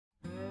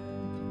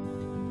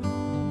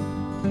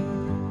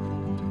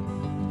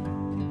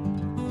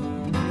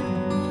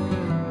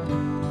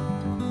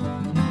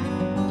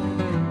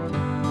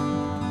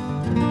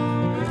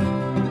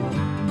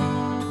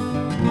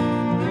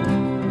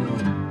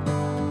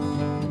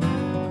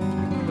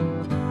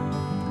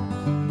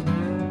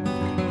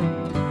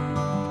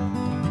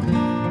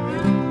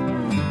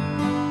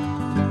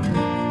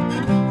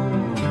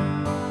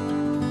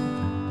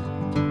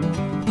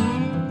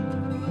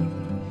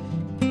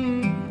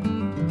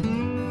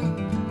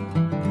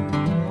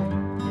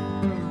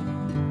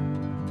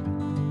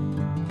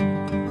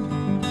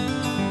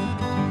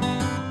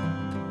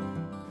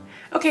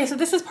Okay, so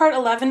this is part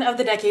 11 of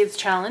the Decades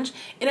Challenge.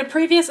 In a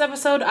previous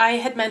episode, I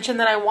had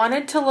mentioned that I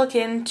wanted to look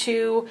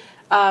into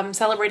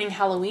celebrating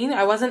Halloween.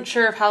 I wasn't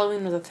sure if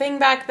Halloween was a thing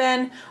back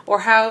then or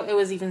how it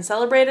was even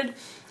celebrated.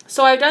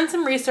 So I've done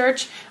some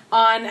research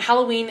on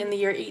Halloween in the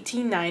year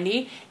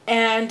 1890,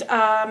 and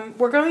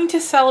we're going to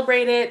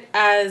celebrate it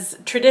as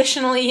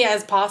traditionally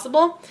as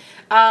possible.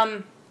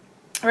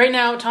 Right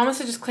now, Thomas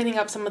is just cleaning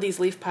up some of these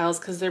leaf piles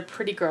because they're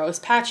pretty gross.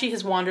 Patchy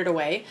has wandered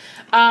away.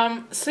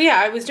 So yeah,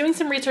 I was doing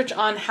some research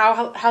on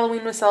how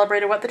Halloween was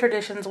celebrated, what the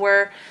traditions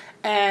were,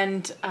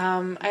 and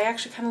I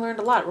actually kind of learned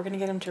a lot. We're going to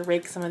get him to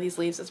rake some of these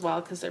leaves as well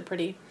because they're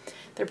pretty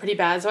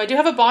bad. So I do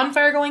have a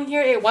bonfire going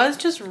here. It was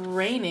just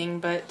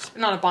raining, but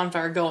not a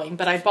bonfire going,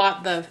 but I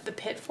bought the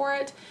pit for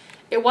it.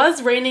 It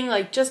was raining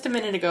like just a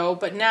minute ago,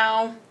 but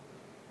now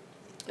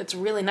it's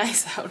really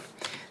nice out.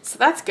 So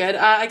that's good.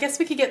 I guess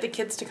we could get the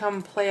kids to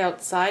come play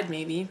outside,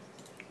 maybe.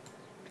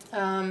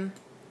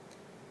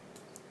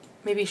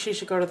 Maybe she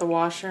should go to the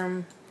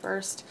washroom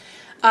first.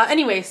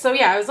 Anyway, so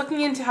yeah, I was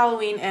looking into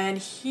Halloween, and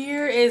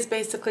here is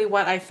basically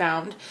what I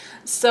found.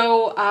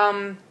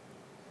 So,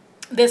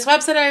 this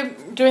website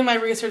I'm doing my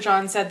research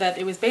on said that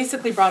it was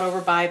basically brought over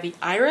by the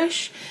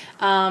Irish.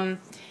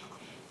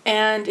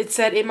 And it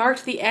said it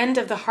marked the end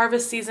of the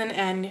harvest season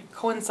and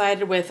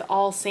coincided with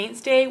All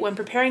Saints' Day. When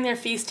preparing their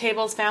feast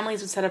tables,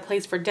 families would set a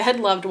place for dead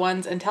loved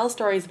ones and tell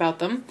stories about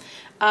them.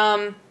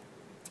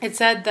 It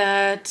said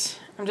that,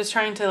 I'm just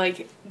trying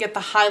to get the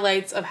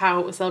highlights of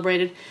how it was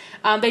celebrated.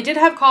 They did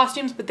have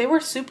costumes, but they were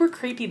super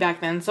creepy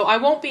back then. So I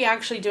won't be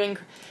actually doing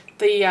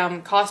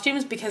the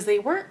costumes because they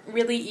weren't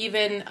really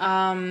even,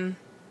 not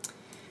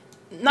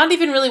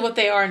even really what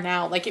they are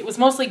now. Like, it was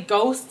mostly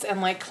ghosts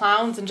and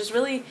clowns and just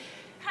really,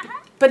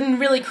 but in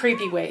really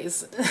creepy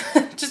ways.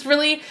 Just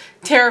really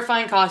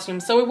terrifying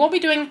costumes. So we won't be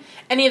doing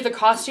any of the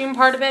costume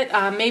part of it.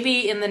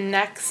 Maybe in the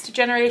next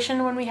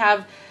generation when we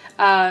have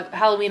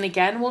Halloween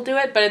again, we'll do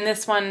it. But in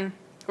this one,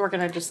 we're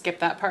going to just skip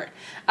that part.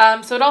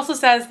 So it also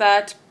says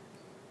that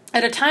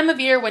at a time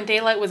of year when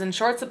daylight was in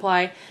short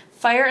supply,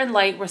 fire and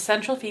light were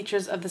central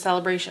features of the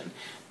celebration.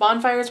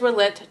 Bonfires were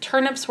lit,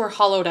 turnips were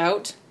hollowed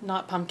out,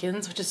 not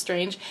pumpkins, which is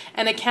strange,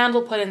 and a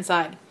candle put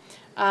inside.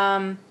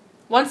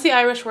 Once the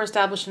Irish were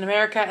established in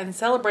America and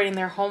celebrating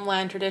their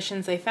homeland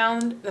traditions, they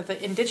found that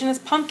the indigenous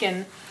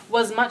pumpkin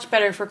was much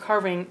better for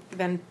carving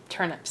than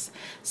turnips.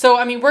 So,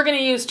 I mean, we're going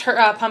to use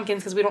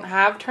pumpkins because we don't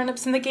have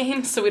turnips in the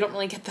game, so we don't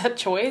really get that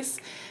choice.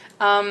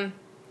 It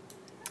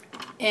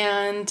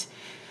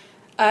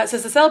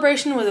says the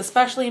celebration was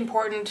especially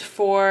important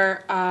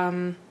for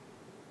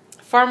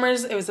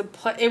farmers. It was a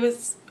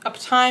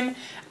time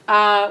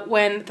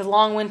when the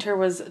long winter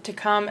was to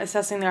come,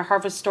 assessing their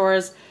harvest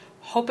stores,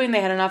 hoping they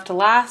had enough to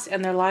last,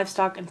 and their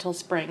livestock until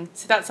spring.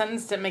 See, that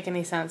sentence didn't make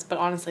any sense, but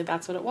honestly,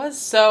 that's what it was.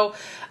 So,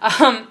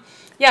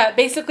 yeah,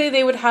 basically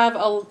they would have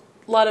a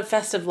lot of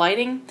festive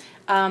lighting.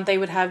 They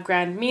would have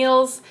grand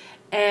meals,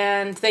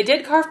 and they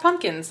did carve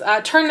pumpkins.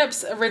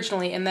 Turnips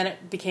originally, and then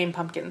it became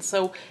pumpkins.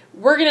 So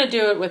we're going to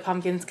do it with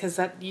pumpkins because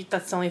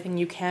that's the only thing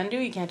you can do.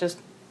 You can't just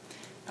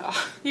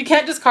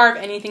carve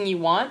anything you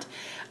want.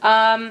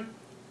 And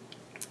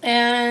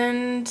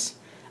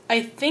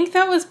I think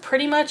that was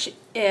pretty much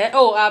it.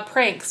 Oh,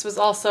 pranks was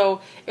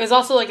also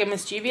like a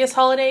mischievous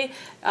holiday.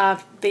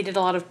 They did a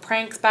lot of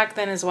pranks back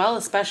then as well,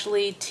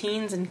 especially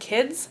teens and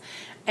kids.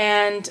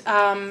 And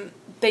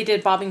they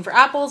did bobbing for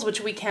apples,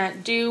 which we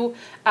can't do.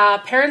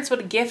 Parents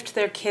would gift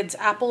their kids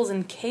apples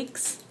and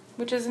cakes,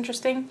 which is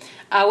interesting,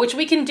 which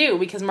we can do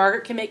because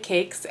Margaret can make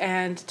cakes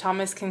and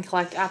Thomas can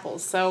collect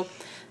apples. So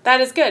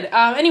that is good.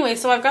 Anyway,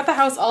 so I've got the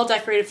house all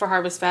decorated for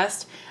Harvest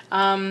Fest.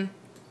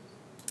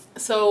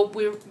 So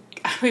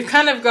we've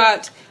kind of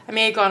got, I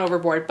may have gone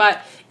overboard,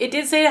 but it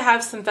did say to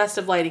have some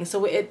festive lighting.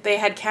 So they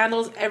had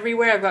candles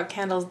everywhere. I've got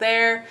candles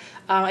there.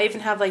 I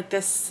even have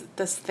this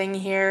thing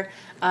here,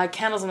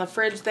 candles on the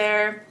fridge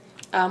there,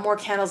 more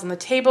candles on the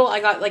table. I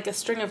got a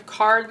string of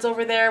cards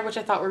over there, which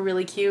I thought were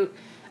really cute.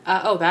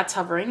 Oh, that's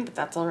hovering, but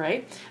that's all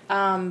right.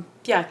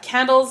 Yeah,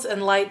 candles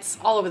and lights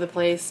all over the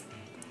place.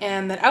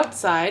 And then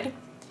outside,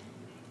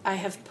 I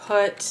have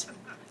put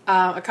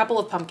a couple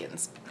of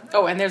pumpkins.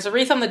 Oh, and there's a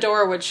wreath on the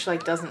door, which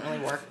doesn't really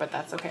work, but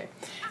that's okay.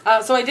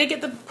 So I did get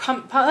the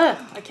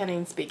I can't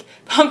even speak.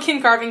 Pumpkin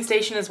carving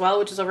station as well,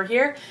 which is over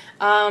here.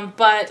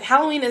 But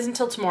Halloween is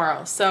until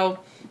tomorrow. So,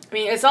 I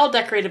mean, it's all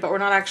decorated, but we're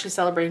not actually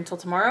celebrating until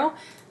tomorrow.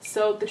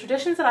 So the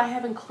traditions that I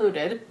have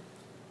included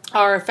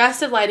are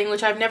festive lighting,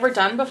 which I've never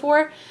done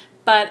before,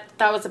 but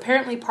that was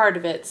apparently part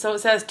of it. So it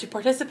says to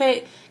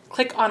participate,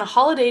 click on a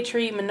holiday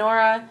tree,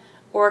 menorah,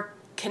 or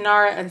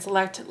kinara and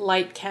select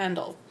light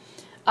candle.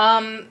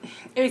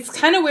 It's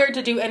kind of weird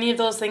to do any of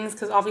those things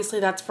because obviously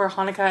that's for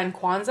Hanukkah and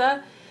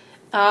Kwanzaa,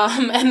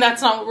 and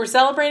that's not what we're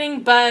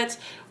celebrating, but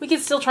we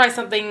could still try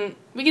something.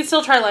 We could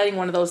still try lighting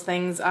one of those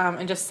things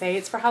and just say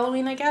it's for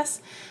Halloween, I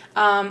guess.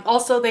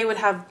 Also, they would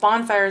have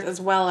bonfires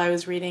as well, I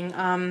was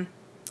reading.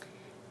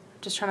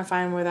 Just trying to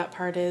find where that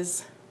part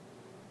is.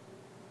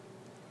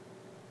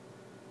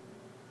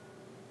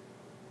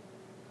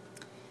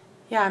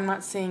 Yeah, I'm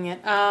not seeing it.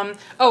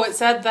 Oh, it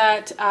said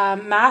that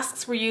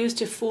masks were used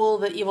to fool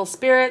the evil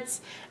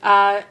spirits,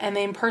 and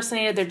they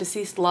impersonated their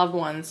deceased loved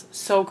ones.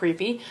 So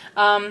creepy.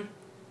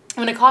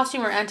 When a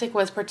costume or antic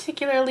was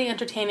particularly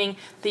entertaining,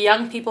 the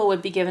young people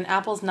would be given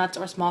apples, nuts,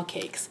 or small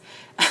cakes.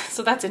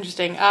 So that's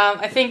interesting.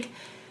 I think,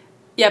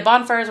 yeah,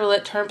 bonfires were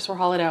lit, turnips were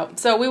hollowed out.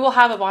 So we will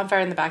have a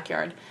bonfire in the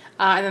backyard.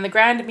 And then the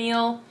grand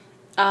meal,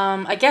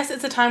 I guess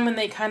it's a time when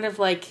they kind of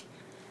like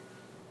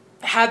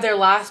had their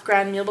last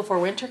grand meal before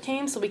winter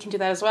came, so we can do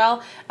that as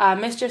well.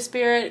 Mischief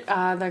Spirit,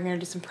 they're going to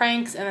do some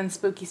pranks, and then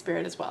Spooky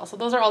Spirit as well. So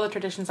those are all the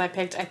traditions I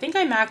picked. I think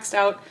I maxed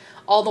out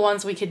all the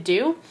ones we could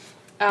do,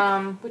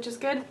 which is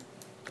good.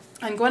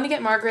 I'm going to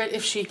get Margaret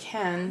if she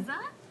can.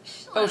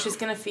 Oh, she's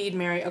going to feed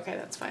Mary. Okay,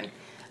 that's fine.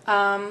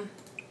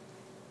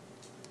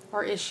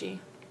 Or is she?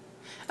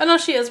 Oh, no,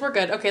 she is. We're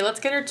good. Okay, let's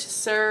get her to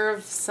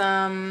serve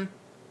some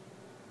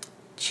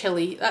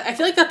chili. I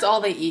feel like that's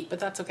all they eat, but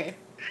that's okay.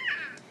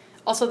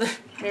 Also,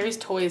 Mary's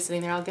toy is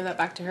sitting there. I'll give that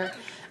back to her.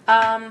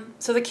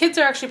 So the kids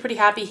are actually pretty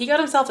happy. He got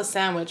himself a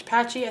sandwich.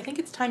 Patchy, I think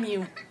it's time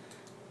you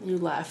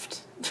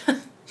left.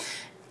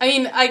 I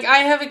mean, I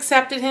have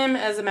accepted him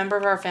as a member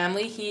of our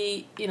family.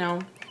 He, you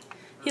know,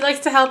 he likes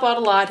to help out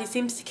a lot. He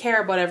seems to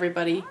care about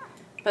everybody.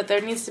 But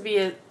there needs to be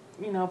a,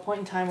 you know, a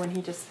point in time when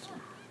he just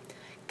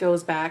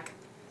goes back.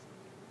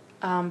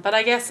 But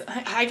I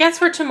guess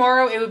for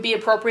tomorrow it would be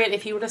appropriate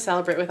if he were to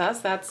celebrate with us.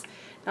 That's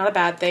not a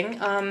bad thing.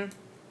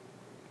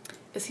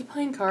 Is he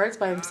playing cards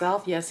by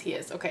himself? Yes, he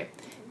is. Okay.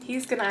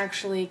 He's going to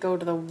actually go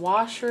to the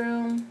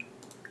washroom.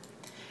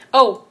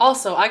 Oh,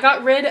 also, I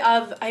got rid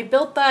of, I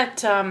built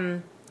that,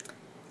 I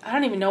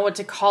don't even know what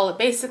to call it.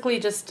 Basically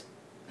just,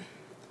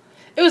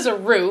 it was a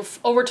roof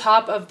over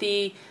top of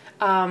the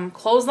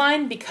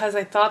clothesline because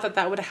I thought that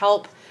that would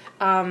help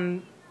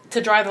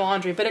to dry the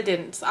laundry, but it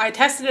didn't. So I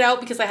tested it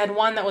out because I had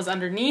one that was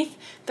underneath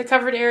the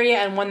covered area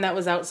and one that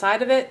was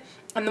outside of it.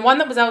 And the one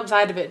that was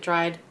outside of it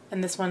dried,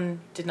 and this one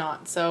did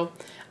not. So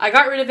I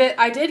got rid of it.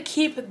 I did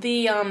keep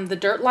the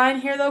dirt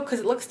line here though, because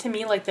it looks to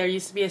me like there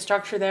used to be a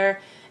structure there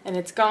and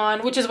it's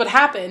gone, which is what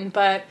happened,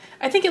 but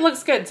I think it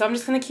looks good, so I'm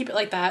just going to keep it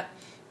like that.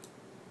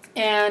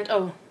 And,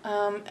 oh,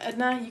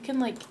 Edna, you can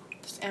like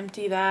just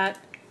empty that.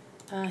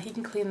 He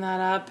can clean that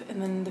up,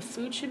 and then the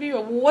food should be,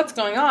 what's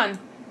going on?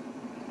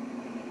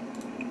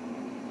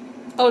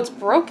 Oh, it's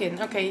broken.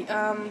 Okay, you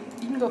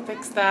can go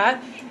fix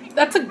that.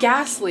 That's a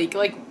gas leak.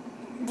 Like,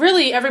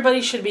 really,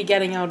 everybody should be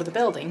getting out of the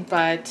building,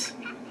 but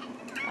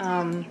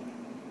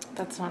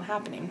that's not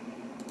happening.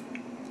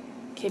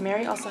 Okay,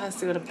 Mary also has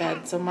to go to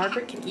bed, so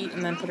Margaret can eat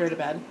and then put her to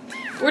bed.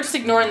 We're just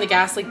ignoring the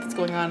gas leak that's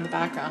going on in the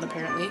background,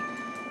 apparently.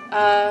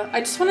 I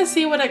just want to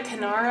see what a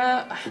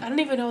Canara... I don't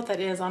even know what that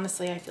is,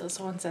 honestly. I feel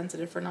so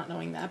insensitive for not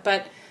knowing that.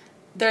 But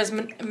there's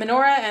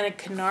menorah and a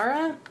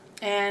Canara,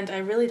 and I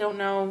really don't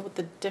know what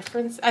the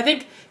difference... I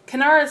think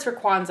Canara is for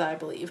Kwanzaa, I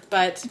believe,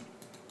 but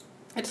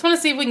I just want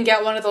to see if we can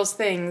get one of those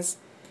things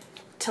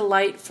to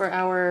light for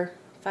our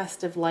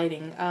festive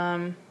lighting.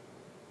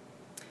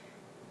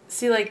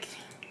 See, like...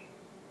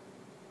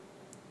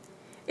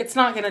 It's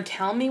not going to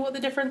tell me what the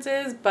difference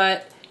is,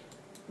 but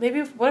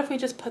maybe what if we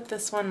just put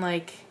this one,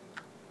 like...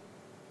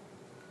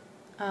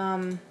 I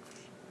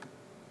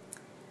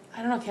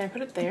don't know, can I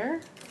put it there?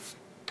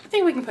 I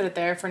think we can put it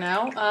there for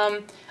now.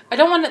 I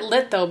don't want it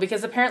lit though,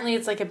 because apparently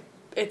it's like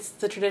it's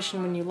the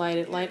tradition when you light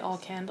it, light all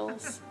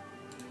candles.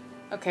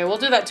 Okay, we'll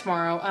do that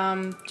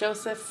tomorrow.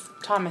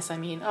 Thomas, I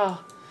mean.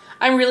 Oh,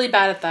 I'm really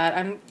bad at that.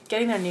 I'm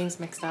getting their names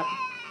mixed up.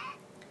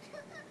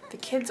 The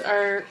kids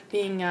are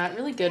being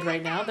really good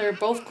right now. They're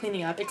both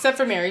cleaning up, except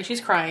for Mary.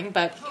 She's crying,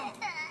 but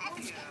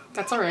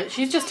that's alright.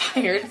 She's just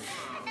tired.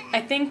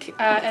 I think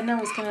Edna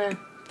was gonna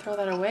throw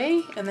that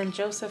away, and then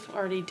Joseph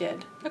already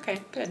did.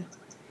 Okay, good.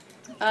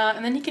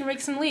 And then he can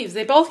rake some leaves.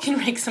 They both can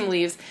rake some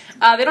leaves.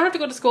 They don't have to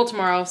go to school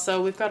tomorrow,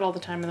 so we've got all the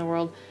time in the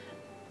world.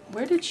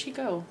 Where did she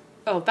go?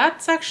 Oh,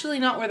 that's actually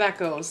not where that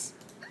goes.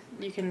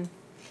 You can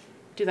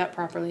do that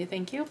properly,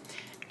 thank you.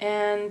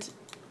 And,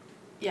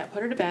 yeah,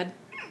 put her to bed.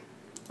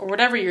 Or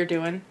whatever you're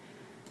doing.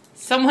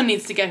 Someone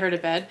needs to get her to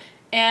bed.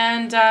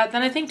 And then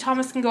I think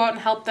Thomas can go out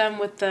and help them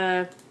with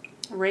the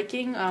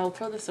raking. I'll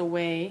throw this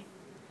away.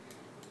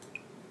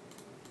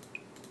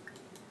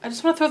 I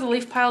just want to throw the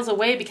leaf piles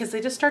away because they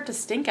just start to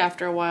stink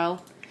after a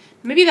while.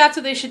 Maybe that's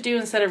what they should do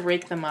instead of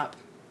rake them up.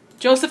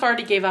 Joseph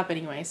already gave up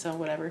anyway, so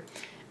whatever.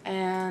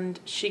 And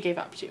she gave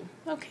up too.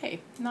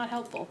 Okay, not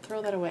helpful.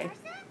 Throw that away.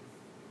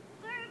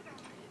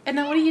 And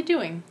now what are you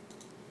doing?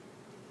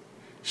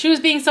 She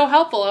was being so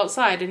helpful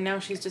outside, and now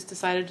she's just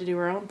decided to do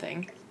her own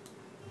thing.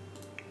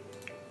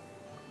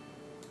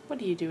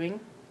 What are you doing?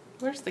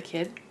 Where's the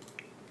kid?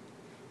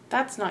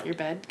 That's not your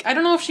bed. I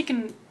don't know if she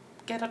can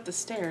get up the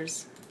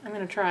stairs. I'm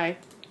gonna try.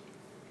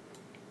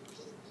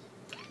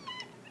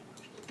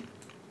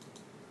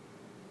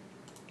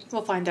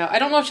 We'll find out. I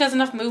don't know if she has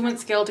enough movement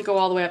skill to go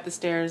all the way up the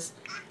stairs.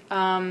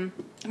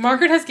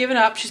 Margaret has given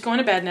up. She's going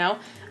to bed now.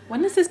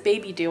 When does this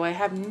baby do? I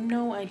have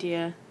no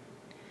idea.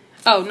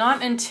 Oh,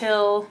 not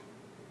until...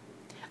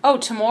 Oh,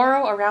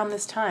 tomorrow around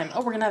this time. Oh,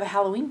 we're going to have a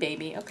Halloween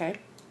baby. Okay.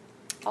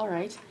 All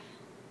right.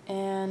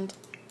 And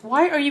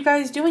Why are you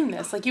guys doing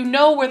this? Like, you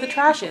know where the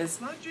trash is.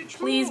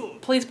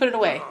 Please put it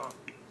away.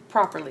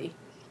 Properly.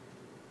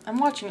 I'm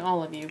watching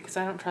all of you because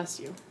I don't trust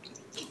you.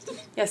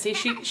 Yeah, see,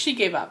 she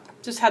gave up.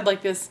 Just had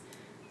like this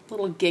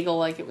little giggle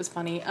like it was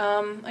funny.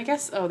 I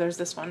guess, oh, there's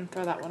this one.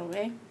 Throw that one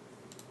away.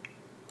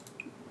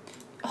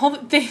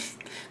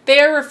 They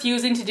are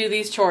refusing to do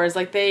these chores.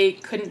 Like, they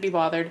couldn't be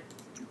bothered.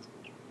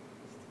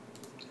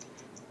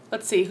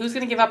 Let's see, who's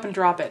going to give up and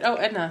drop it? Oh,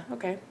 Edna,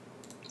 okay.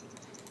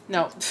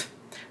 No.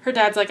 Her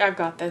dad's like, I've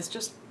got this.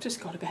 Just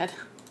go to bed.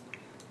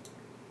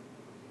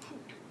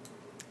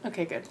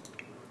 Okay, good.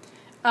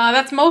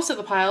 That's most of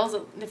the piles,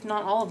 if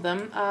not all of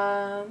them.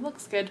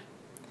 Looks good.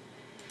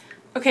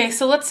 Okay,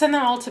 so let's send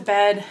them all to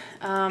bed.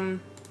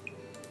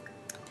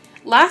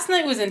 Last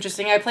night was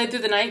interesting. I played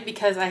through the night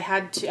because I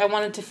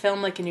wanted to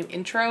film like a new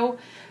intro.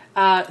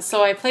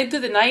 So I played through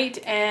the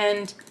night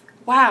and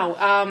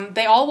wow,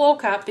 they all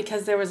woke up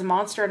because there was a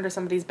monster under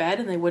somebody's bed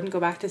and they wouldn't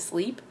go back to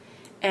sleep.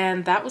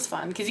 And that was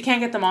fun because you can't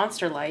get the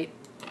monster light.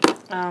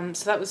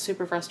 So that was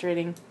super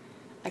frustrating.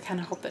 I kind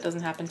of hope that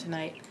doesn't happen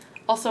tonight.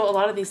 Also, a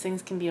lot of these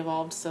things can be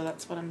evolved, so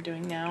that's what I'm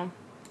doing now.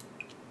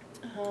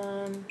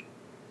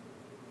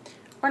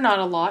 Or not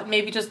a lot,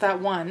 maybe just that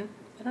one.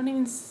 I don't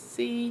even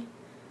see...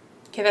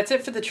 Okay, that's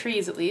it for the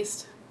trees at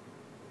least.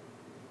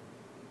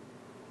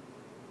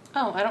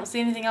 Oh, I don't see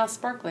anything else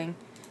sparkling.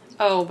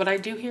 Oh, but I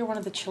do hear one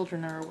of the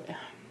children are away.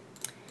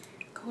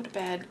 Go to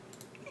bed.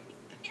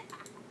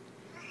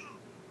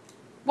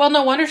 Well,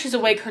 no wonder she's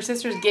awake. Her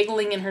sister's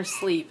giggling in her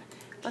sleep.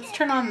 Let's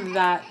turn on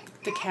the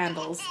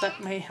candles.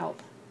 That may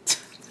help.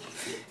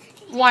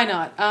 Why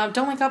not?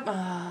 Don't wake up.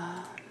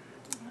 I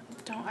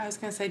was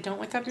going to say don't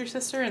wake up your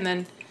sister, and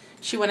then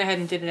she went ahead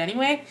and did it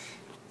anyway.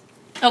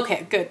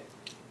 Okay, good.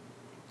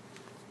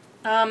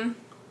 Let's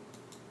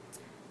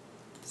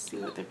see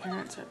what their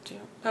parents are up to.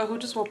 Oh, who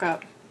just woke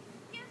up?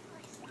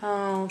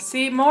 Oh,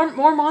 see,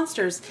 more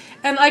monsters.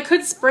 And I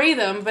could spray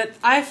them, but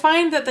I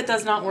find that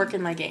does not work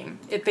in my game.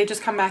 They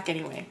just come back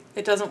anyway.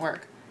 It doesn't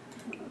work.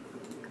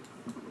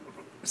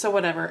 So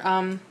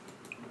whatever.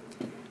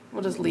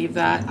 We'll just leave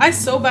that. I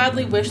so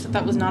badly wish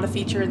that was not a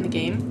feature in the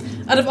game.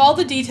 Out of all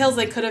the details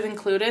they could have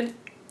included,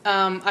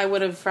 I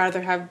would have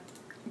rather have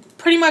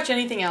pretty much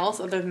anything else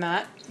other than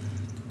that.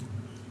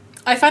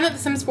 I find that The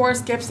Sims 4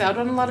 skips out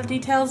on a lot of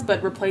details,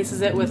 but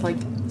replaces it with, like,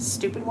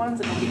 stupid ones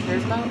that nobody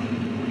cares about.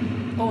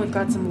 Oh, we've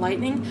got some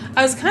lightning.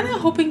 I was kind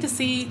of hoping to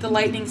see the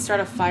lightning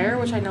start a fire,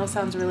 which I know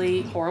sounds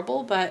really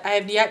horrible, but I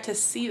have yet to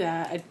see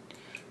that. At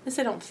least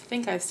I don't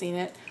think I've seen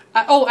it.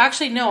 Oh,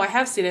 actually, no, I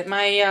have seen it.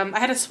 I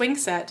had a swing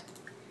set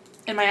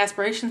in my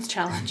aspirations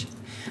challenge.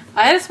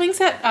 I had a swing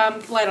set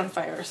light on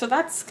fire, so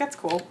that's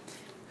cool.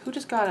 Who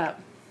just got up?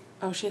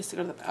 Oh, she has to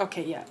go to the...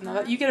 Okay, yeah.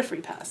 No, you get a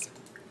free pass.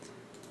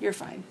 You're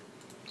fine.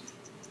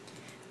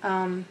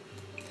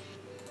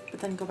 But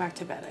then go back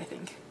to bed, I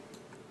think.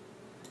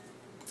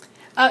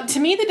 To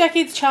me, the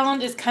Decades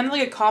Challenge is kind of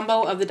like a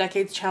combo of the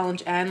Decades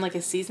Challenge and like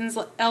a Seasons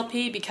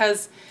LP,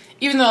 because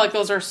even though like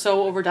those are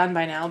so overdone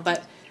by now,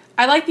 but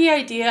I like the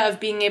idea of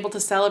being able to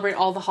celebrate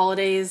all the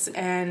holidays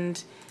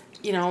and,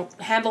 you know,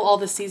 handle all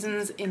the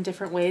seasons in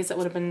different ways that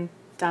would have been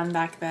done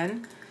back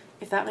then,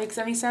 if that makes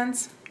any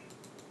sense.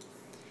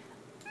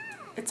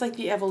 It's like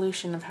the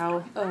evolution of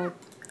how...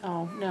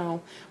 Oh,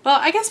 no. Well,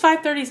 I guess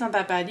 5:30 is not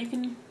that bad. You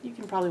can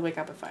probably wake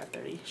up at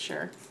 5:30,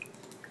 sure.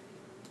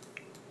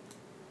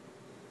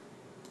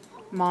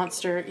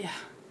 Monster, yeah.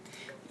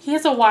 He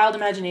has a wild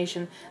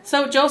imagination.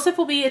 So Joseph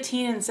will be a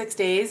teen in 6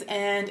 days,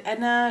 and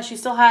Edna, she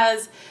still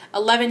has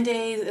 11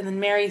 days, and then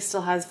Mary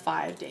still has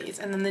 5 days.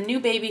 And then the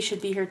new baby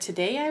should be here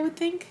today, I would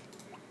think.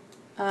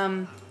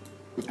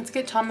 Let's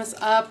get Thomas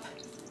up,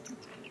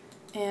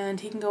 and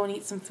he can go and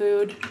eat some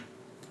food.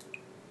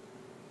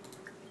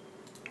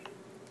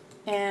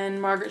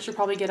 And Margaret should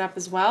probably get up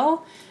as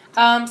well.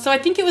 So I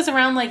think it was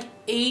around like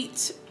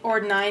 8 or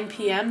 9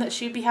 p.m. that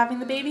she'd be having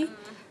the baby.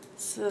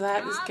 So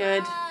that is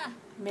good.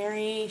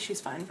 Mary,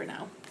 she's fine for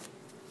now.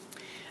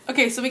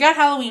 Okay, so we got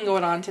Halloween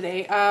going on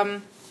today.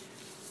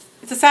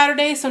 It's a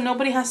Saturday, so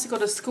nobody has to go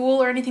to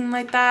school or anything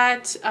like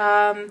that.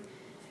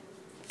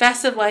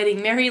 Festive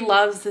lighting. Mary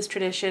loves this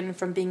tradition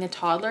from being a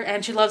toddler,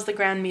 and she loves the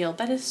grand meal.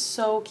 That is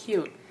so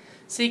cute.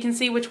 So you can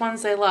see which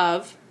ones they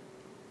love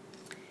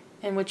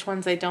and which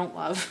ones they don't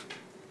love.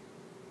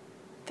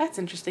 That's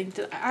interesting.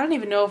 I don't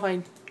even know if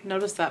I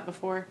noticed that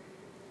before.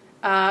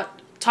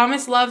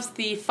 Thomas loves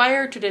the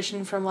fire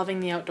tradition from loving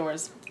the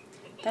outdoors.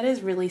 That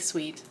is really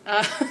sweet.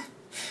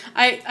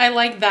 I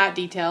like that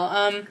detail.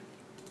 I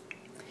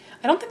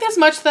don't think there's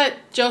much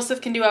that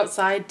Joseph can do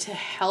outside to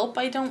help,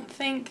 I don't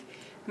think.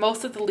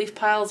 Most of the leaf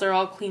piles are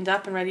all cleaned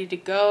up and ready to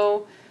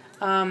go.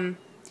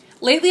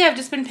 Lately I've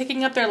just been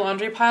picking up their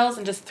laundry piles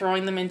and just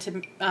throwing them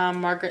into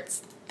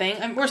Margaret's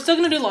thing. We're still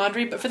going to do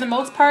laundry, but for the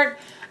most part,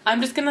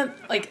 I'm just going to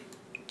like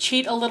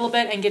cheat a little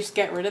bit and just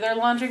get rid of their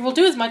laundry. We'll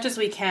do as much as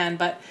we can,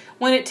 but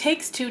when it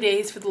takes 2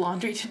 days for the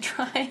laundry to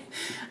dry,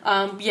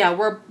 yeah,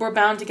 we're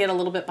bound to get a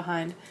little bit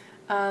behind.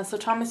 So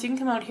Thomas, you can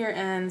come out here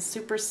and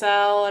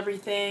supercell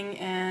everything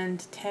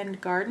and tend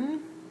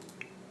garden.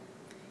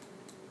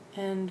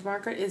 And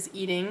Margaret is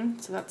eating,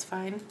 so that's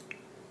fine.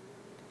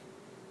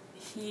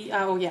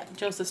 Oh yeah,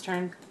 Joseph's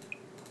turn.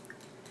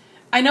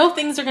 I know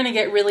things are going to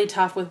get really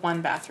tough with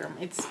one bathroom.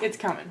 It's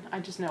coming. I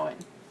just know it.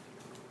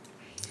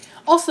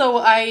 Also,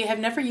 I have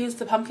never used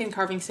the pumpkin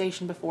carving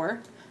station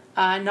before.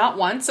 Not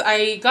once.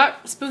 I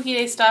got Spooky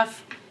Day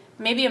stuff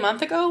maybe a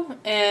month ago,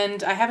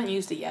 and I haven't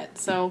used it yet.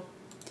 So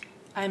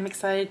I'm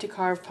excited to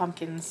carve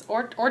pumpkins.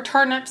 Or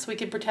turnips. We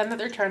could pretend that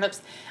they're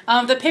turnips.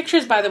 The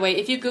pictures, by the way,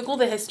 if you Google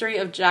the history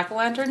of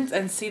jack-o'-lanterns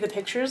and see the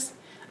pictures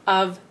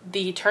of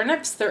the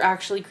turnips, they're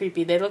actually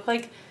creepy. They look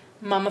like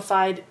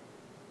mummified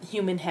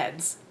human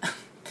heads.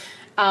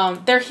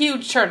 They're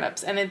huge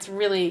turnips, and it's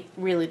really,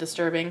 really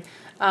disturbing.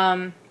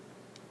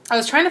 I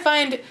was trying to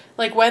find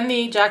like when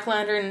the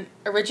jack-o'-lantern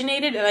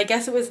originated, and I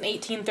guess it was in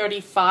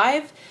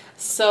 1835.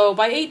 So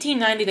by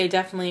 1890, they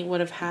definitely would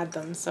have had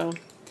them. So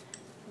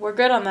we're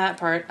good on that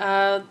part.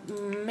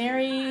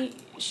 Mary,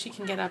 she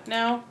can get up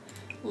now.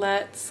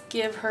 Let's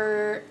give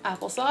her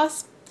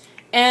applesauce.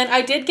 And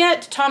I did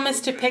get Thomas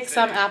to pick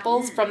some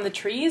apples from the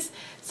trees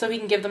so he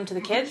can give them to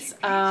the kids.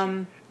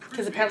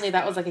 Because apparently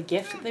that was like a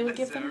gift that they would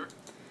give them.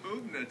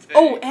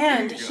 Oh,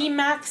 and he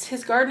maxed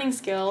his gardening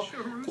skill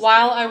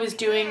while I was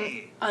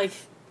doing like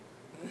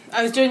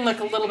a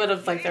little bit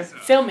of like their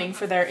filming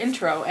for their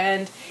intro,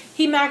 and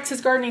he maxed his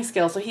gardening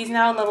skill, so he's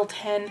now a level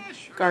 10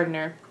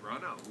 gardener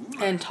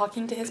and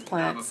talking to his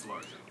plants.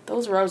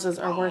 Those roses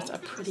are worth a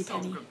pretty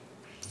penny.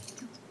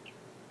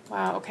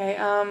 Wow, okay,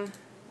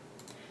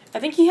 I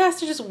think he has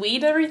to just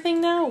weed everything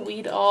now,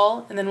 weed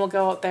all, and then we'll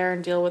go out there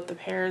and deal with the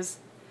pears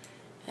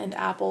and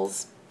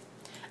apples.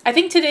 I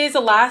think today's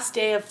the last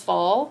day of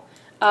fall,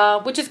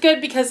 which is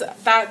good because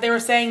they were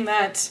saying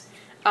that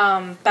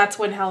that's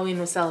when Halloween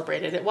was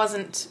celebrated. It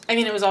wasn't, I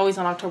mean, it was always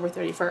on October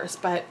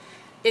 31st, but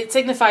it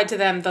signified to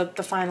them the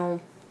final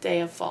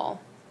day of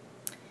fall.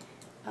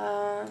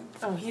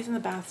 Oh, he's in the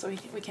bath, so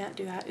we can't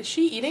do that. Is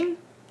she eating?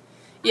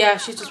 Yeah,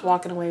 she's just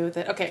walking away with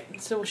it. Okay,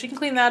 so she can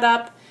clean that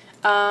up.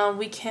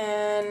 We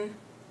can...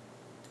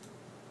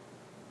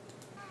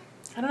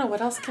 I don't know,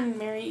 what else can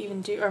Mary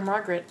even do? Or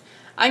Margaret.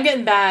 I'm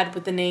getting bad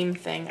with the name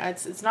thing.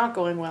 It's not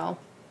going well.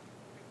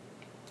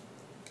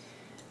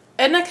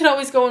 Edna could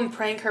always go and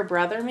prank her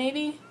brother,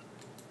 maybe?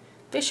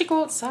 They should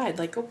go outside.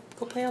 Like, go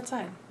play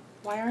outside.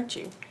 Why aren't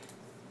you?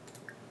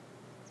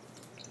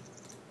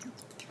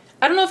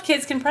 I don't know if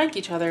kids can prank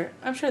each other.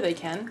 I'm sure they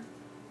can.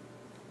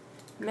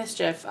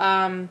 Mischief.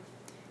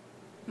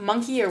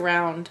 Monkey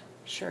around.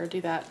 Sure,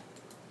 do that.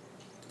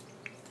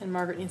 And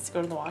Margaret needs to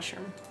go to the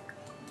washroom.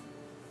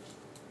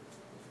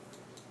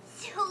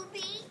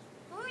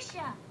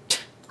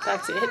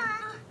 That's it.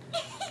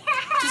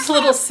 Just a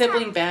little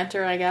sibling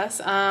banter, I guess.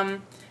 Now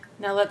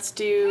let's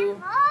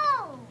do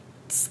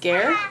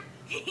scare.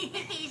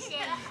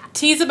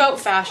 Tease about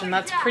fashion.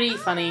 That's pretty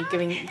funny,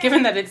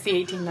 given that it's the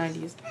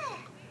 1890s.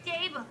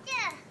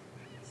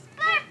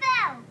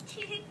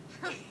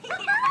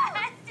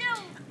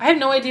 I have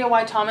no idea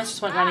why Thomas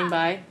just went running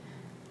by.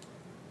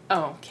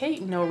 Oh, okay,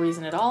 no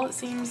reason at all, it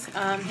seems. He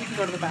can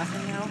go to the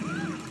bathroom now.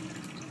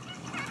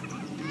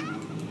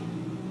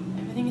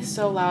 Everything is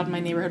so loud in my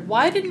neighborhood.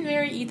 Why didn't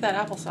Mary eat that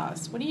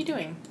applesauce? What are you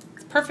doing?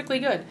 It's perfectly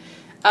good.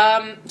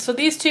 So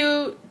these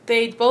two,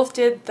 they both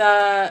did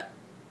the...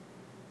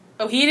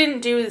 Oh, he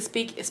didn't do the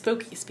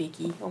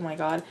spooky. Oh my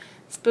god.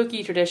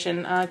 Spooky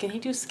tradition. Can he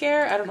do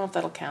scare? I don't know if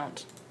that'll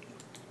count.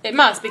 It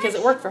must, because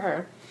it worked for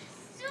her.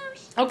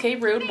 Okay,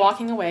 rude.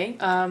 Walking away.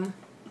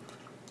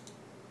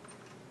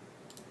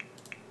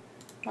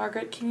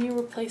 Margaret, can you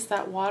replace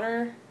that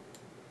water?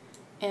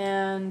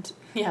 And,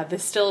 yeah,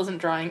 this still isn't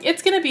drying.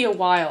 It's going to be a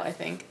while, I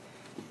think.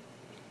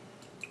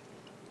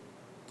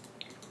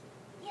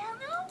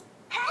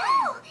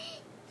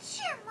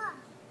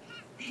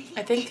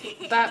 I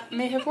think that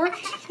may have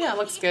worked. Yeah,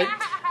 looks good.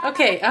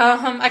 Okay,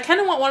 I kind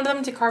of want one of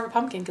them to carve a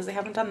pumpkin, because they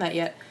haven't done that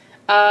yet.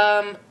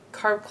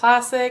 Carve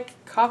classic,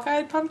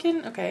 cockeyed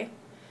pumpkin? Okay.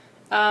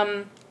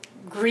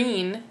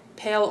 Green,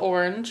 pale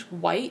orange,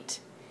 white.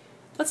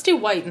 Let's do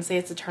white and say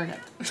it's a turnip.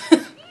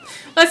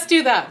 Let's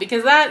do that,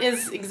 because that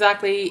is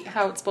exactly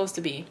how it's supposed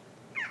to be.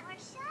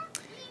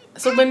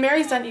 So when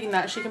Mary's done eating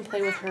that, she can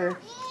play with her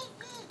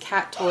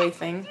cat toy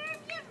thing.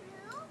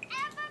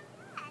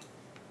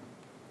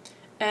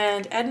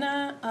 And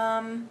Edna,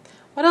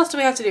 what else do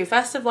we have to do?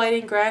 Festive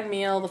lighting, grand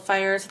meal, the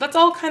fire. So that's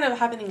all kind of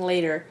happening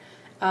later.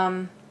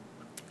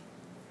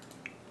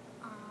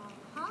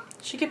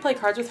 She could play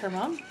cards with her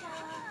mom.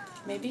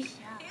 Maybe.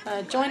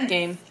 Join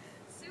game.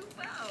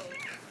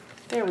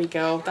 There we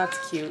go.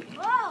 That's cute.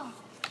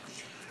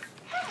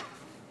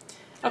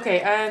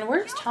 Okay, and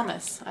where's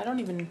Thomas? I don't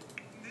even...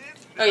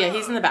 Oh yeah,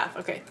 he's in the bath.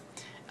 Okay.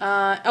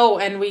 Oh,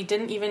 and we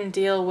didn't even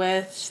deal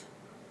with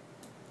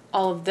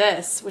all of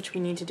this, which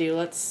we need to do.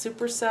 Let's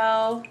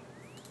supercell.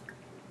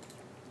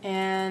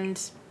 And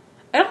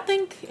I don't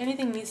think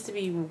anything needs to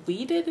be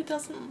weeded, it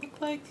doesn't look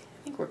like.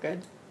 I think we're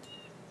good.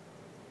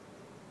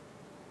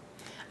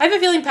 I have a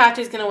feeling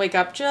Patty's going to wake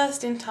up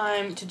just in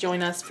time to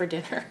join us for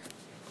dinner.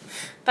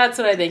 That's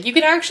what I think. You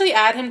can actually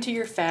add him to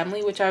your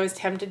family, which I was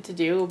tempted to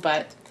do,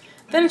 but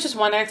Then it's just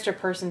one extra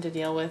person to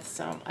deal with,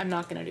 so I'm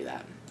not going to do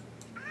that.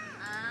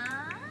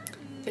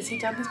 Is he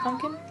done his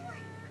pumpkin?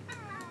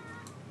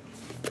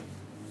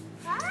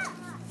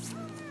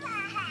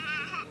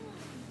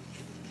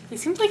 He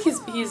seems like he's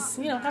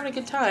you know, having a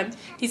good time.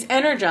 He's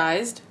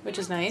energized, which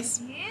is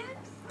nice.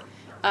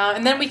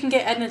 And then we can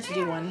get Edna to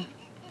do one.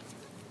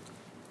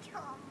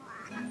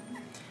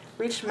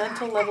 Reach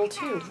mental level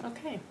 2.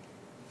 Okay.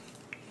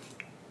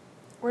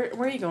 Where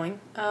are you going?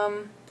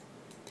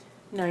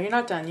 No, you're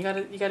not done. You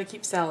gotta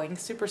keep selling.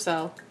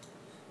 Supercell.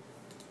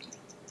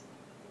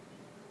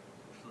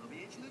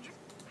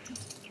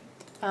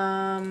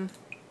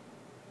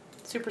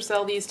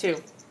 Supercell these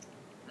two.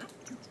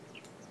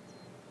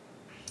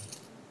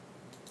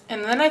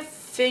 And then I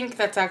think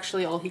that's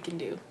actually all he can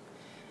do.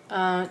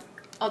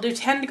 I'll do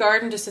tend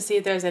garden just to see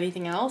if there's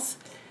anything else.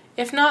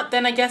 If not,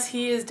 then I guess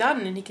he is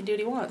done and he can do what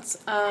he wants.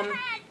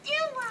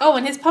 Oh,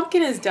 and his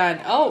pumpkin is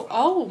done.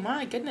 Oh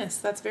my goodness,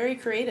 that's very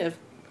creative.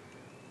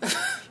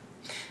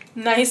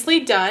 Nicely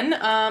done.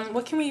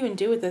 What can we even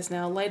do with this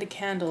now? Light a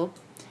candle.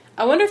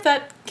 I wonder if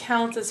that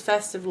counts as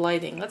festive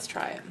lighting. Let's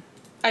try it.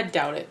 I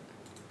doubt it.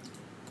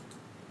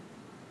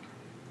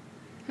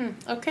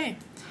 Okay.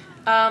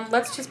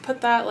 Let's just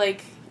put that,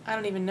 like, I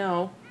don't even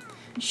know.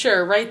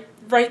 Sure, right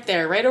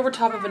there, right over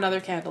top of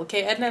another candle.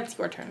 Okay, Edna, it's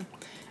your turn.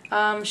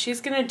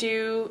 She's gonna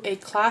do a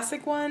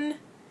classic one.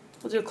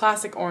 We'll do a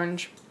classic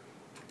orange.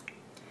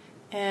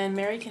 And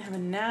Mary can have a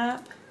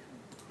nap.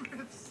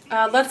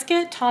 Let's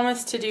get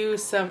Thomas to do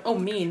some... Oh,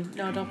 mean.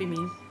 No, don't be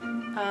mean.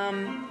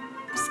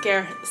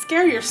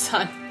 Scare your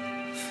son.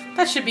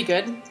 That should be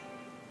good.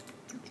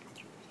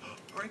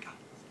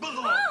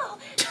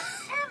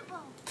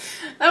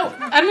 Oh,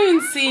 I don't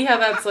even see how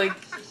that's like...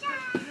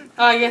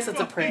 Oh, I guess it's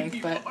a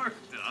prank, but...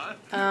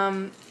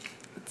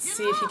 Let's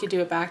see if he could do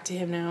it back to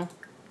him now.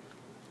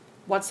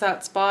 What's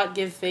that spot?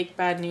 Give fake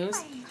bad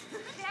news.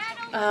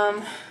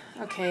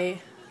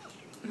 Okay.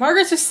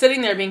 Margaret's just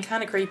sitting there being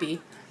kind of creepy.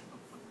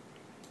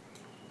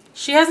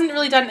 She hasn't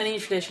really done any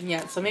tradition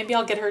yet, so maybe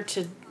I'll get her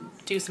to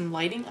do some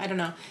lighting. I don't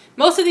know.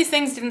 Most of these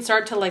things didn't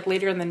start till like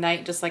later in the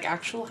night, just like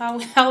actual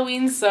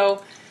Halloween,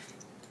 so...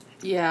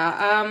 Yeah,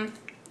 I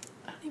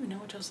don't even know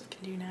what Joseph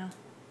can do now.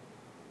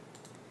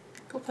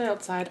 Go play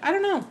outside. I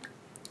don't know.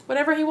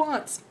 Whatever he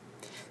wants.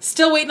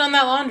 Still waiting on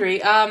that laundry.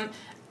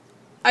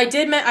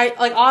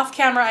 Like off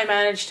camera, I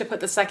managed to put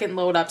the second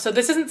load up. So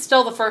this isn't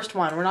still the first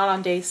one. We're not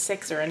on day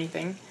 6 or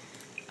anything.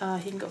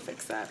 He can go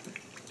fix that.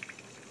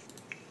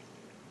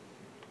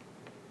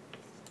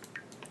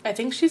 I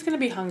think she's going to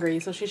be hungry,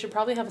 so she should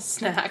probably have a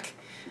snack.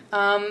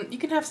 You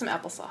can have some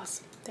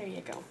applesauce. There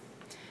you go.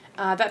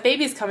 That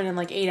baby's coming in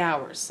like 8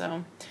 hours,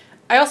 so...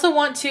 I also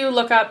want to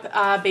look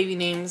up baby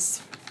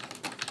names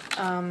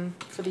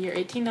for the year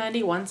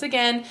 1890 once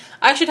again.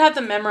 I should have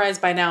them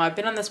memorized by now. I've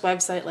been on this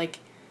website like,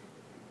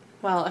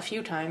 well, a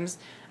few times.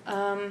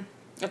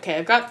 Okay,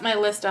 I've got my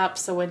list up,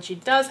 so when she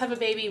does have a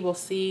baby, we'll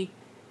see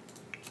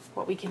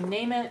what we can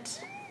name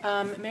it.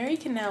 Mary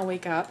can now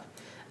wake up.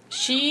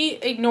 She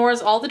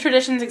ignores all the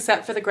traditions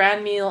except for the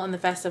grand meal and the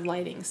festive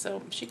lighting,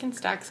 so she can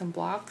stack some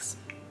blocks.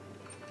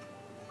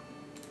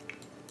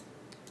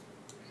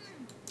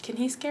 Can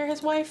he scare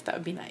his wife? That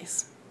would be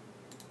nice.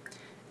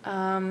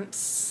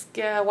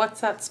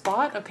 What's that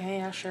spot? Okay,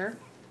 yeah, sure.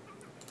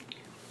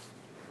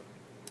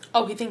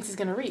 Oh, he thinks he's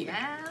gonna read.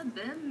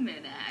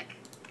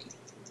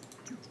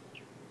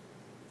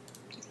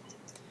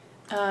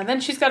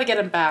 Then she's got to get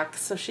him back,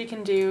 so she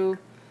can do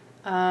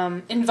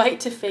invite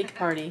to fake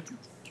party.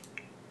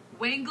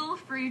 Wangle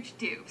fruit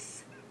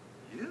dupes.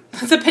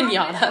 It's a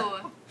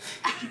piñata.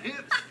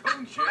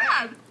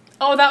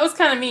 Oh, that was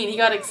kind of mean. He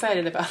got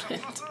excited about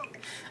it.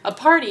 A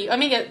party? I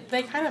mean,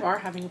 they kind of are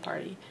having a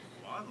party.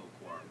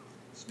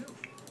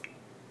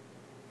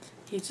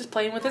 He's just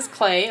playing with his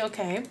clay.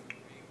 Okay.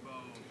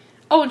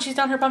 Oh, and she's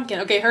done her pumpkin.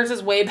 Okay, hers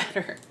is way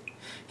better.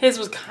 His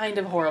was kind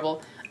of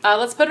horrible.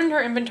 Let's put it in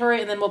her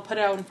inventory, and then we'll put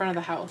it out in front of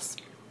the house.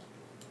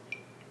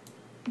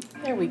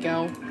 There we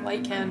go.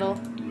 Light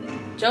candle.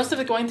 Joseph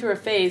is going through a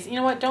phase. You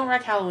know what? Don't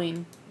wreck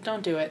Halloween.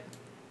 Don't do it.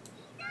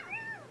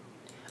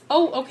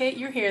 Oh, okay.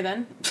 You're here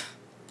then.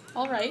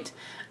 All right.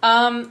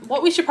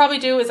 What we should probably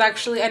do is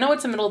actually... I know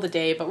it's the middle of the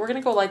day, but we're going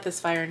to go light this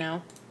fire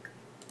now.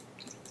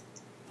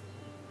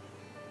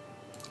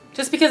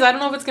 Just because I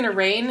don't know if it's going to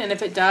rain, and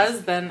if it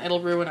does, then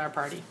it'll ruin our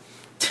party.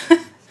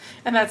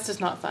 And that's just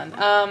not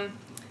fun.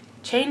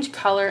 Change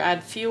color,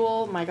 add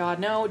fuel. My god,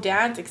 no.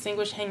 Dance,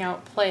 extinguish, hang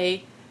out,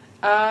 play.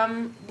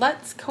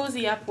 Let's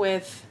cozy up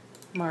with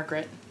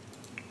Margaret.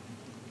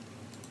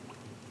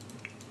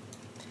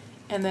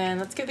 And then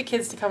let's get the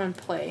kids to come and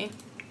play.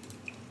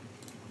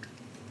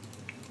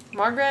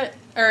 Margaret,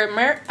 I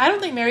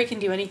don't think Mary can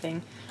do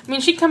anything. I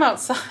mean, she'd come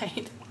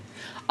outside.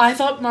 I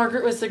thought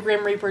Margaret was the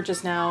Grim Reaper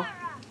just now.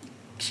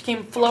 She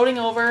came floating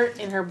over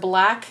in her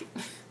black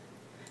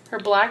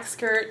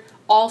skirt.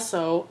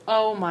 Also,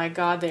 oh my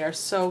god, they are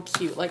so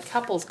cute. Like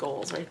couples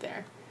goals right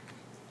there.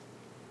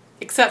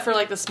 Except for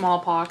like the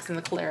smallpox and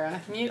the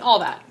cholera. I mean, all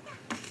that.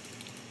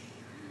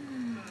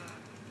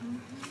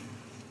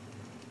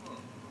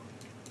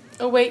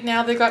 Oh wait,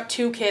 now they've got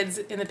 2 kids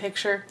in the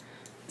picture.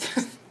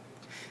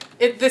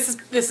 This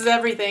is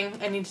everything.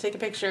 I need to take a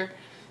picture.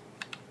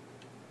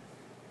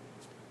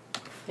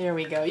 There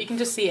we go. You can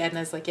just see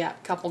Edna's like, yeah,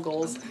 couple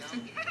goals.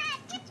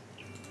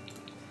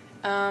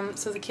 So are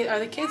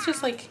the kids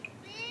just like,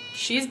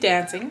 she's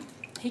dancing.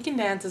 He can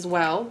dance as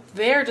well.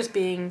 They're just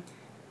being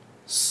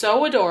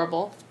so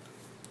adorable.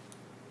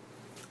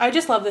 I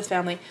just love this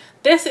family.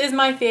 This is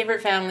my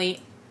favorite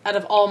family out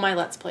of all my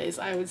Let's Plays,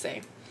 I would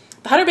say.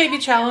 The Hutter Baby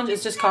Challenge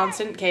is just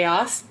constant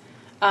chaos.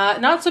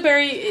 Not So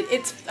Berry,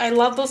 I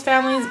love those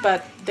families,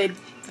 but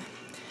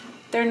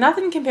they're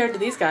nothing compared to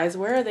these guys.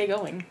 Where are they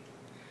going?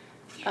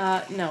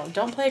 No,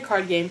 don't play a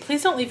card game.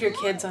 Please don't leave your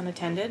kids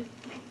unattended.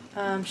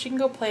 She can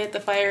go play at the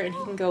fire and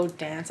he can go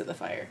dance at the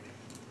fire.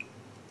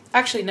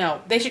 Actually,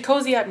 no. They should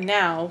cozy up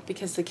now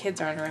because the kids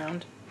aren't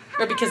around.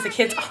 Or because the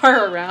kids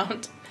are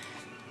around.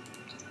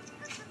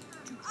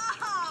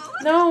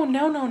 No,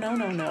 no, no, no,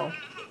 no, no.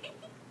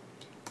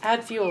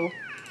 Add fuel.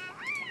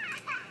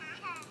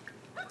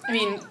 I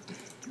mean,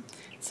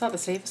 it's not the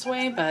safest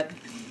way, but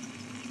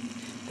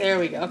there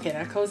we go. Okay,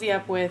 now cozy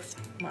up with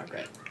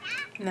Margaret.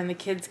 And then the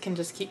kids can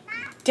just keep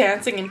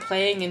dancing and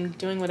playing and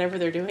doing whatever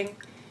they're doing.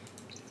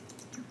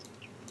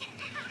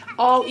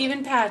 Oh,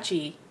 even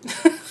Patchy.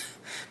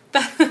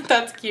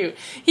 That's cute.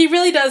 He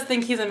really does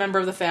think he's a member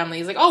of the family.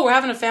 He's like, oh, we're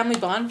having a family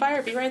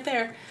bonfire? Be right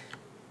there.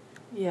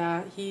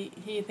 Yeah, he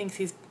thinks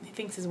he's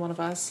one of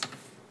us.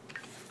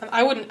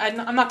 I'm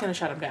not going to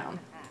shut him down.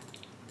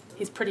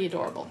 He's pretty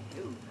adorable.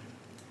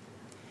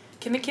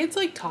 Can the kids,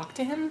 like, talk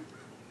to him?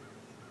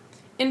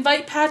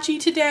 Invite Patchy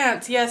to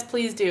dance. Yes,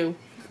 please do.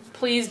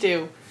 Please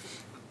do.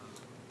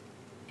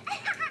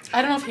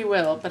 I don't know if he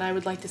will, but I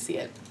would like to see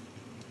it.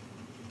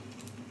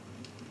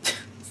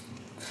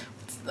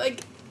 It's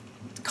like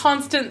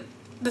constant,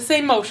 the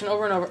same motion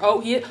over and over.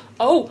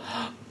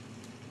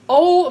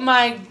 Oh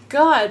my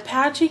God,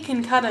 Patchy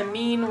can cut a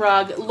mean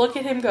rug. Look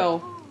at him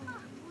go.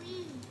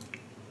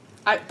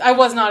 I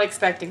was not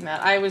expecting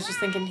that. I was just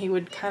thinking he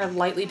would kind of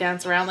lightly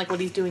dance around like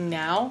what he's doing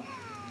now.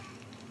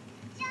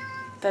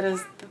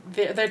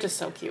 They're just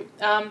so cute.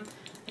 I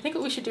think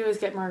what we should do is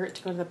get Margaret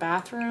to go to the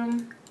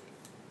bathroom.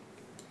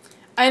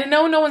 I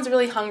know no one's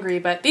really hungry,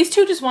 but these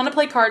two just want to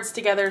play cards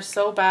together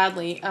so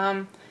badly.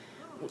 I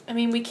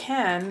mean, we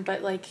can,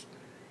 but like,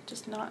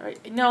 just not right.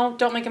 No,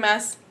 don't make a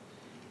mess.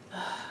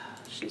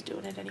 She's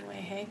doing it anyway,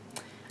 hey?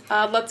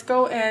 Let's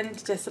go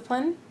and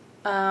discipline.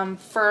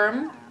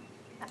 Firm.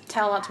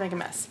 Tell not to make a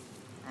mess.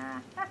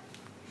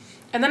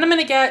 And then I'm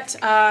going to get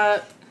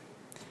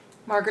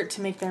Margaret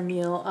to make their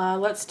meal.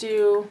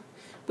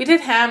 We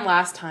did ham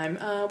last time.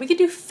 We could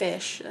do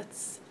fish.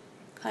 That's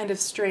kind of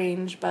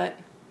strange, but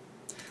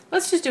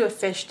let's just do a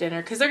fish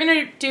dinner because they're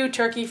going to do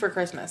turkey for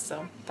Christmas,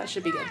 so that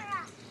should be good.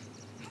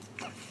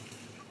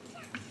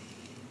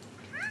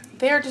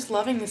 They are just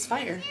loving this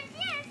fire.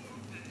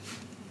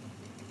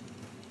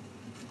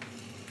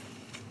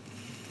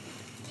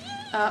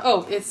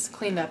 Oh, it's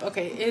cleaned up.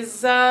 Okay,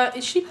 is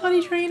she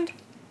potty trained?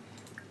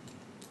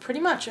 Pretty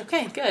much.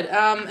 Okay, good.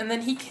 And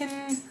then he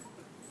can,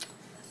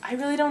 I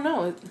really don't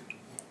know.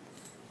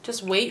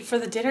 Just wait for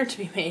the dinner to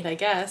be made, I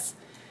guess.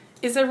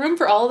 Is there room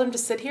for all of them to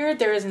sit here?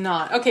 There is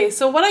not. Okay,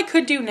 so what I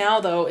could do now,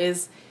 though,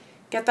 is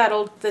get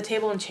the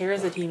table and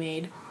chairs that he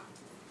made.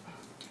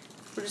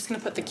 We're just going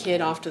to put the kid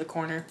off to the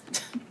corner.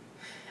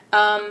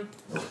 My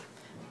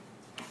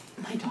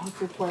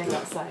dogs are playing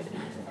outside.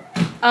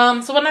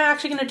 So what I'm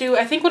actually going to do,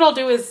 I think what I'll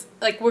do is,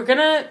 like, we're going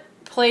to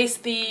place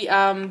the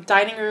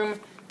dining room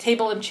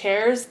table and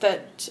chairs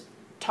that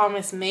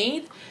Thomas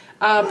made.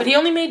 But he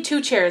only made 2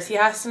 chairs. He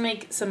has to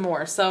make some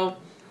more. So,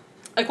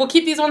 like, we'll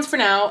keep these ones for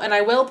now, and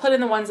I will put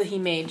in the ones that he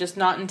made, just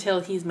not until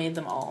he's made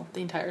them all,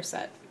 the entire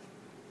set.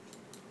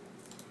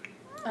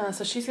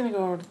 So she's going to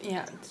go,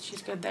 yeah,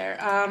 she's good there.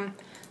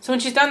 So when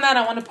she's done that,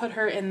 I want to put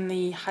her in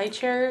the high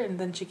chair, and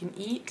then she can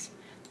eat.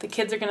 The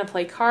kids are going to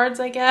play cards,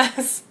 I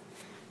guess.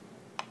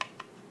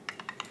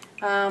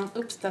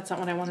 Oops, that's not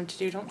what I wanted to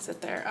do. Don't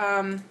sit there.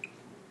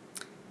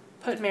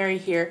 Put Mary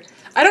here.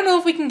 I don't know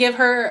if we can give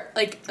her,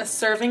 like, a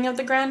serving of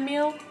the grand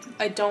meal.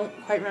 I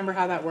don't quite remember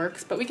how that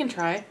works, but we can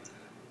try.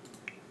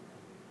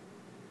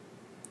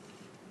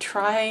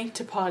 Try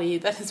to potty.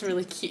 That is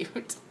really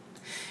cute.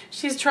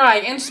 She's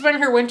trying, and she's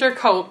wearing her winter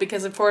coat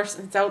because, of course,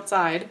 it's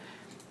outside.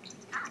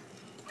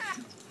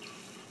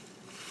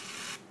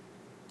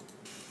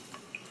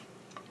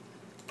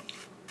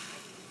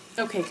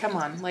 Okay, come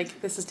on.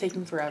 Like, this is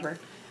taking forever.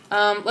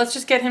 Let's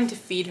just get him to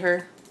feed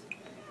her.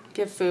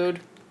 Give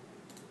food.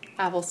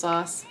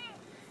 Applesauce.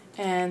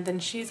 And then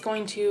she's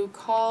going to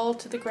call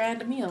to the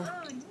grand meal.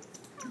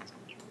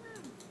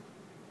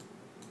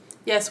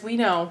 Yes, we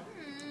know.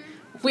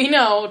 We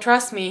know,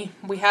 trust me.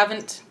 We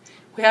haven't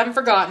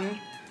forgotten.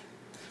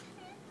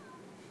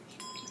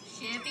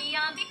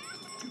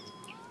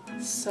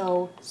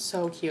 So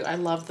cute. I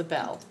love the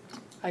bell.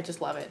 I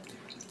just love it.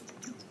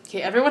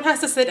 Okay, everyone has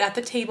to sit at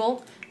the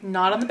table,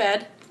 not on the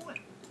bed.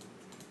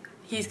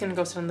 He's gonna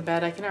go sit on the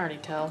bed, I can already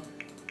tell.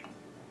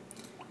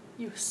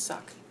 You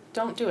suck.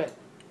 Don't do it.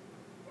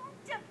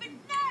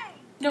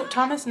 No,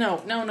 Thomas,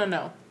 no. No, no,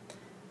 no.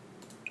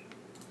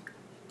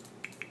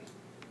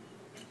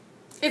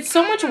 It's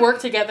so much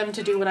work to get them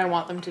to do what I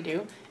want them to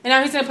do. And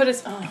now he's going to put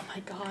his... Oh, my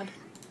God.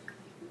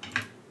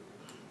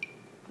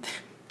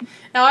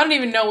 Now, I don't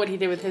even know what he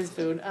did with his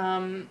food.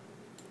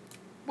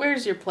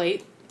 Where's your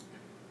plate?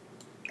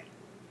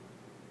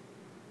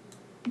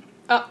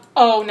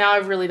 Oh, now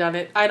I've really done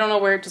it. I don't know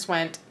where it just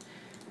went.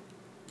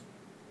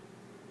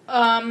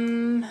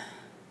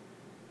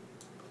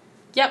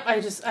 Yep,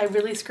 I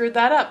really screwed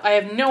that up. I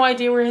have no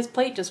idea where his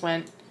plate just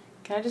went.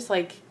 Can I just,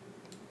 like...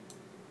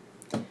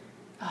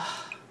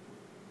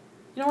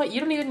 You know what? You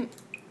don't even...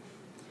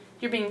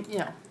 You're being, you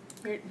know...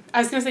 I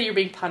was going to say you're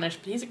being punished,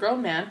 but he's a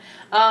grown man.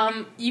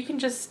 You can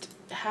just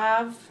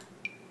have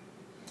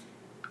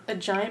a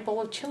giant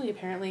bowl of chili,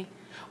 apparently.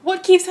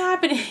 What keeps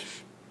happening?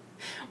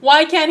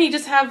 Why can't he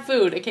just have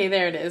food? Okay,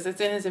 there it is. It's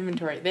in his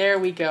inventory. There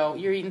we go.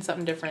 You're eating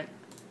something different.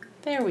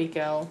 There we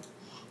go.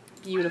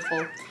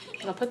 Beautiful.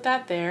 And I'll put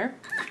that there.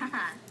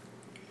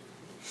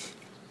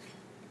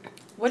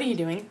 What are you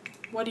doing?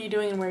 What are you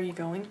doing and where are you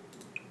going?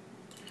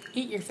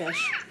 Eat your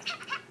fish.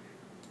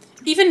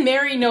 Even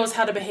Mary knows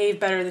how to behave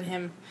better than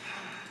him.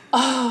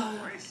 Oh,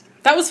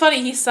 that was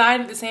funny. He sighed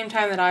at the same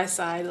time that I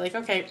sighed. Like,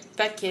 okay,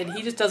 that kid,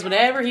 he just does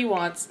whatever he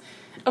wants.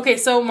 Okay,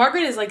 so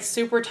Margaret is like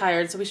super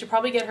tired, so we should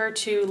probably get her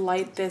to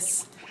light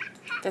this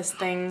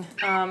thing.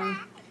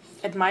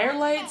 Admire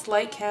lights,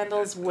 light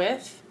candles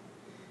with.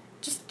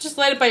 Just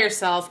light it by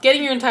yourself.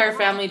 Getting your entire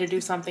family to do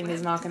something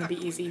is not going to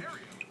be easy.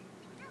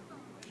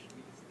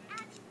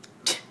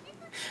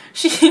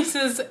 She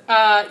uses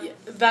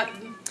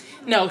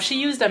no,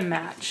 she used a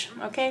match.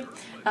 Okay,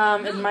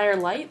 admire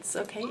lights.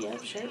 Okay,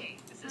 yeah, sure.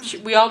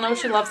 We all know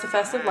she loves the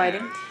festive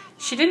lighting.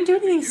 She didn't do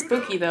anything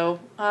spooky though.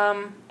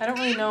 I don't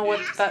really know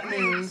what that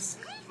means.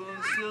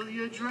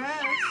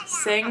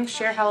 Sing,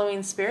 share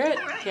Halloween spirit.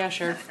 Yeah,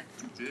 sure.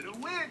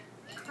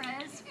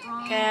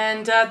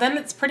 And then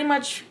it's pretty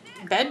much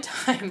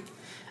bedtime.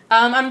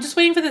 I'm just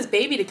waiting for this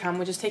baby to come,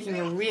 which is taking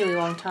a really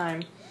long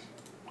time.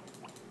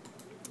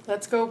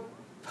 Let's go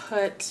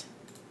put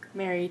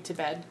Mary to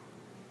bed.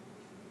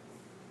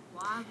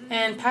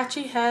 And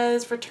Patchy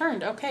has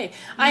returned. Okay.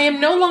 I am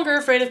no longer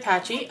afraid of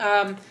Patchy.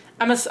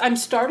 I'm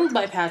startled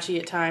by Patchy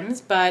at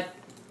times, but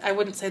I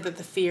wouldn't say that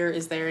the fear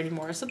is there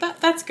anymore. So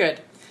that's good.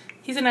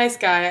 He's a nice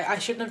guy. I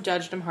shouldn't have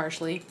judged him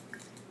harshly.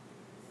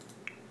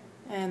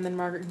 And then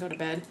Margaret can go to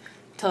bed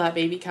until that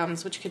baby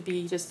comes, which could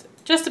be just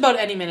about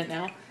any minute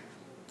now.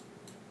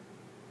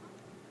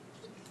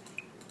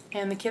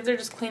 And the kids are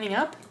just cleaning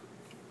up,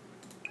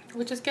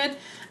 which is good.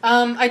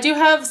 I do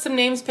have some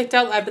names picked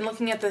out. I've been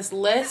looking at this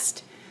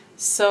list.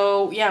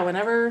 So, yeah,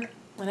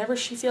 whenever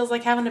she feels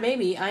like having a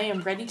baby, I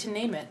am ready to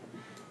name it.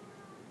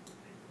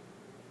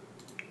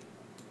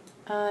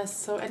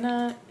 So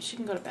Edna, she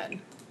can go to bed.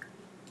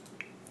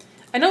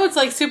 I know it's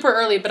like super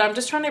early, but I'm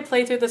just trying to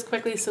play through this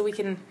quickly so we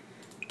can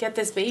get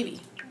this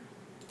baby.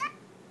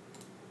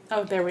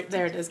 Oh, there it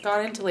is.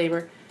 Gone into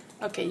labor.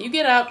 Okay, you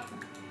get up.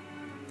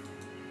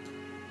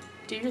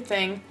 Do your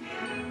thing.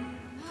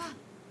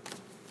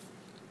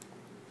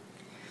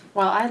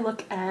 While I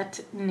look at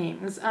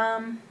names.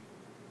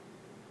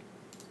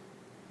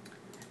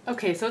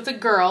 Okay, so it's a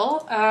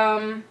girl.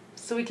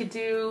 So we could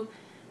do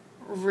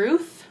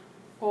Ruth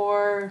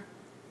or...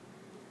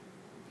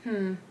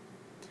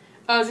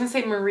 I was going to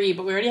say Marie,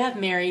 but we already have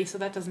Mary, so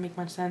that doesn't make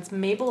much sense.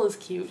 Mabel is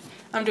cute.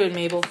 I'm doing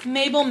Mabel.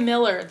 Mabel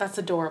Miller. That's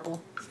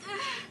adorable.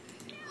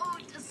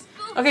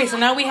 Okay, so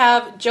now we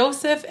have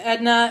Joseph,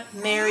 Edna,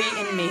 Mary,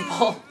 and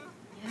Mabel.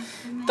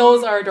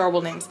 Those are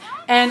adorable names.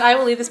 And I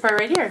will leave this part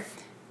right here.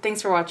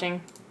 Thanks for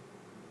watching.